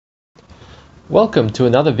Welcome to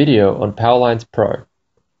another video on PowerLinesPro.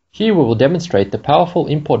 Here we will demonstrate the powerful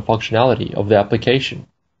import functionality of the application.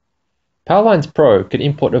 PowerLinesPro can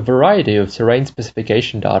import a variety of terrain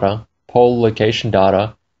specification data, pole location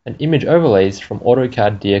data, and image overlays from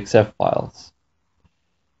AutoCAD DXF files.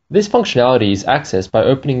 This functionality is accessed by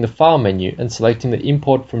opening the File menu and selecting the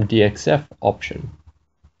Import from DXF option.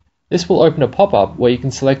 This will open a pop-up where you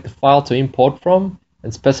can select the file to import from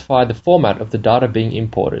and specify the format of the data being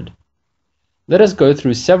imported. Let us go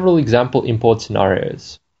through several example import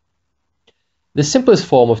scenarios. The simplest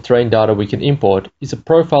form of terrain data we can import is a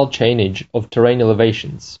profile chainage of terrain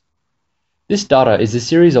elevations. This data is a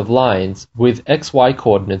series of lines with XY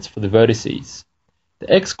coordinates for the vertices, the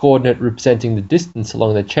X coordinate representing the distance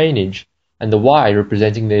along the chainage and the Y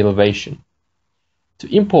representing the elevation.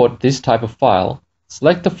 To import this type of file,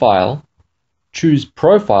 select the file, choose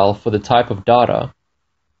Profile for the type of data,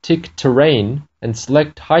 tick Terrain and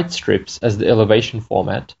select height strips as the elevation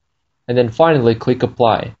format, and then finally click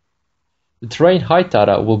Apply. The terrain height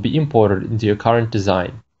data will be imported into your current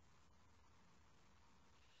design.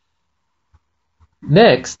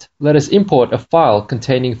 Next, let us import a file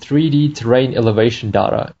containing 3D terrain elevation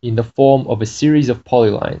data in the form of a series of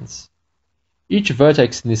polylines. Each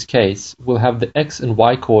vertex in this case will have the X and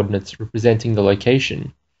Y coordinates representing the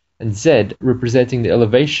location, and Z representing the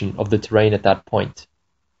elevation of the terrain at that point.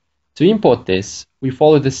 To import this, we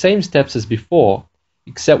follow the same steps as before,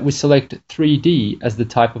 except we select 3D as the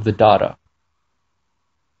type of the data.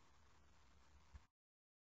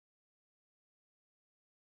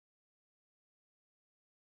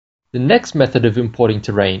 The next method of importing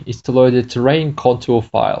terrain is to load a terrain contour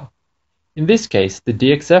file. In this case, the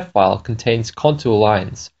DXF file contains contour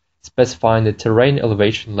lines, specifying the terrain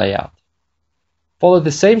elevation layout. Follow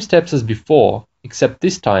the same steps as before, except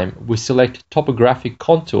this time we select topographic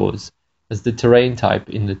contours as the terrain type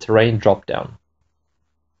in the terrain dropdown.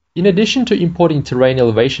 In addition to importing terrain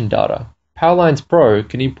elevation data, PowerLinesPro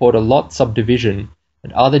can import a lot subdivision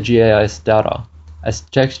and other GIS data as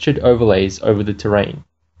textured overlays over the terrain.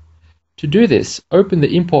 To do this, open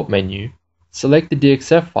the Import menu, select the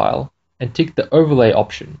DXF file, and tick the Overlay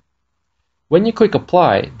option. When you click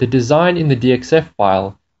Apply, the design in the DXF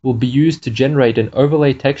file will be used to generate an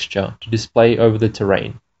overlay texture to display over the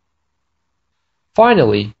terrain.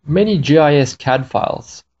 Finally, many GIS CAD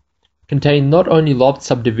files contain not only lot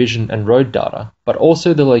subdivision and road data, but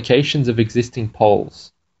also the locations of existing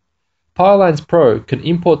poles. PowerLinesPro can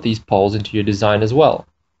import these poles into your design as well.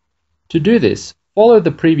 To do this, follow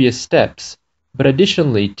the previous steps, but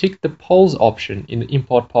additionally tick the Poles option in the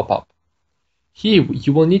Import pop-up. Here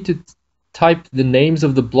you will need to type the names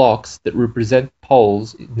of the blocks that represent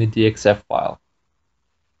poles in the DXF file.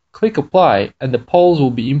 Click Apply and the poles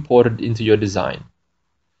will be imported into your design.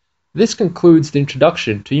 This concludes the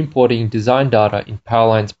introduction to importing design data in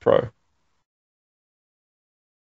PowerLinesPro.